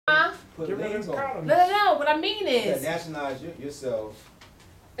put names on. No. What I mean is, nationalize yourself.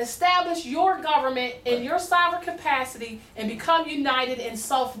 Establish your government in your sovereign capacity and become united and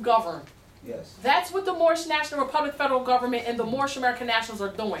self-govern. Yes. That's what the Moorish National Republic federal government and the Moorish American Nationals are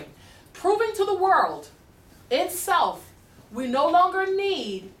doing. Proving to the world itself we no longer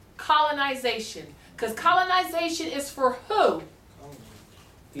need colonization. Because colonization is for who?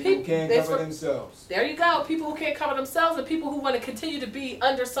 People who can't cover themselves. There you go. People who can't cover themselves and people who want to continue to be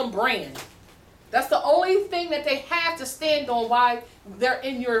under some brand. That's the only thing that they have to stand on while they're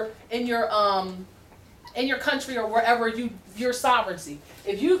in your country or wherever your sovereignty.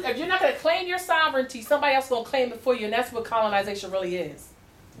 If you're not going to claim your sovereignty, somebody else is going to claim it for you, and that's what colonization really is.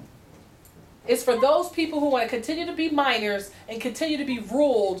 It's for those people who want to continue to be minors and continue to be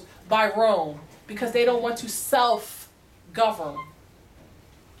ruled by Rome because they don't want to self-govern.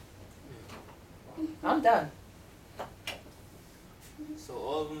 I'm done. So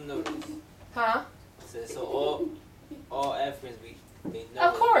all of them know this. Huh? So all Africans, they know.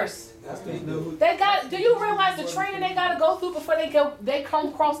 Of course. They got. Do you realize the training they got to go through before they come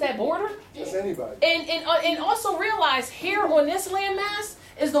across that border? That's anybody. And also realize here on this landmass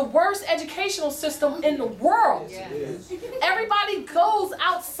is the worst educational system in the world. Yes, it is. Everybody goes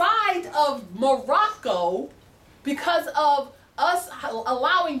outside of Morocco because of us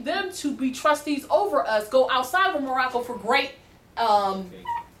allowing them to be trustees over us. Go outside of Morocco for great.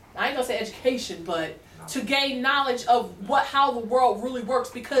 I ain't gonna say education, but to gain knowledge of how the world really works,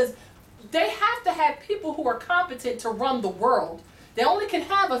 because they have to have people who are competent to run the world. They only can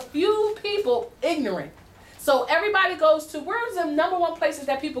have a few people ignorant. So everybody goes to, where's the number one places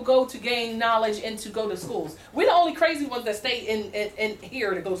that people go to gain knowledge and to go to schools? We're the only crazy ones that stay in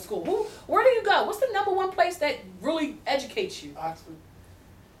here to go to school. Where do you go? What's the number one place that really educates you? Oxford.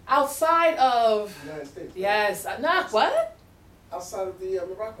 Outside of United States. Yes. What? Outside of the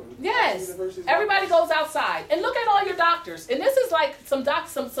Morocco. Yes. Everybody goes outside. And look at all your doctors. And this is like some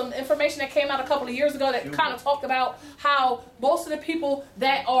information that came out a couple of years ago that kind of talked about how most of the people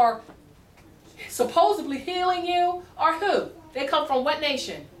that are supposedly healing you are who? They come from what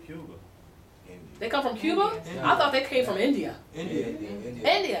nation? Cuba. They come from Cuba? India. I thought they came from India.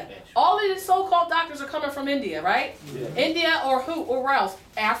 India. All of the so-called doctors are coming from India, right? Yeah. India or who? Or where else?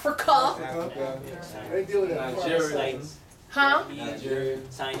 Africa. They deal with that. Nigeria. Huh? Nigeria,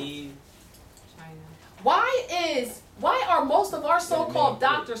 Chinese. Why are most of our so-called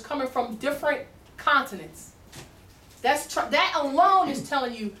doctors coming from different continents? That alone is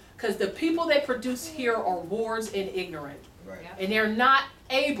telling you, because the people they produce here are wards and ignorant. Right. And they're not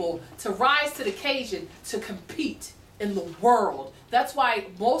able to rise to the occasion to compete in the world. That's why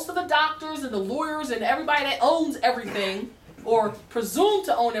most of the doctors and the lawyers and everybody that owns everything or presumed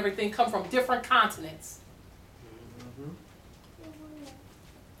to own everything come from different continents.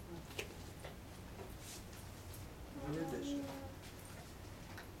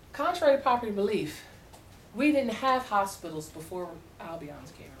 Contrary to popular belief, we didn't have hospitals before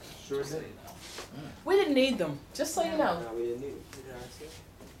Albion's came around. Sure did. We didn't need them, just so you know. No, we didn't need it.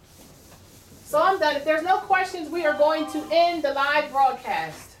 So I'm done. If there's no questions, we are going to end the live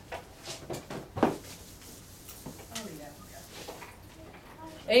broadcast.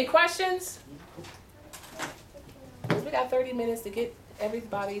 Any questions? We got 30 minutes to get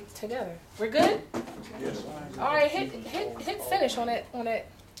everybody together. We're good? Yes. All right, hit finish on that.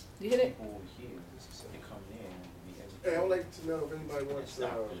 You hit it? Hey, I would like to know if anybody wants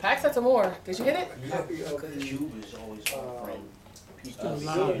Pax had some more. Did you hit it? a copy of the Cuba is always friend.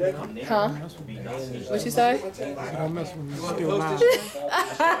 Huh? What'd you say? Don't mess with me. Still live.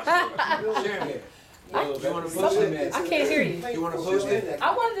 I can't hear you. You want to post it?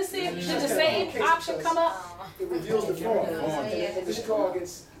 I wanted to see if did the same option come up. It reveals the fraud. This fraud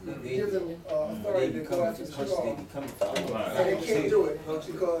gets gives them authority to go after the fraud. And they can't do it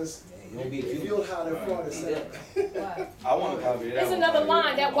because it revealed how their fraud is set up. I want to copy that. There's another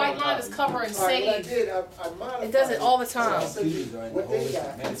line. That white line is covering All right, what I save. did, I modified It does it all the time. So I'll send you what they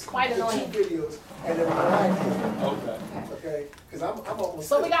got. It's quite The annoying. 2 videos and then mine. Okay. Okay? Because I'm almost.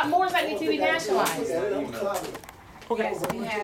 So we got more that need to be nationalized. Yeah, I'm clouded. Okay.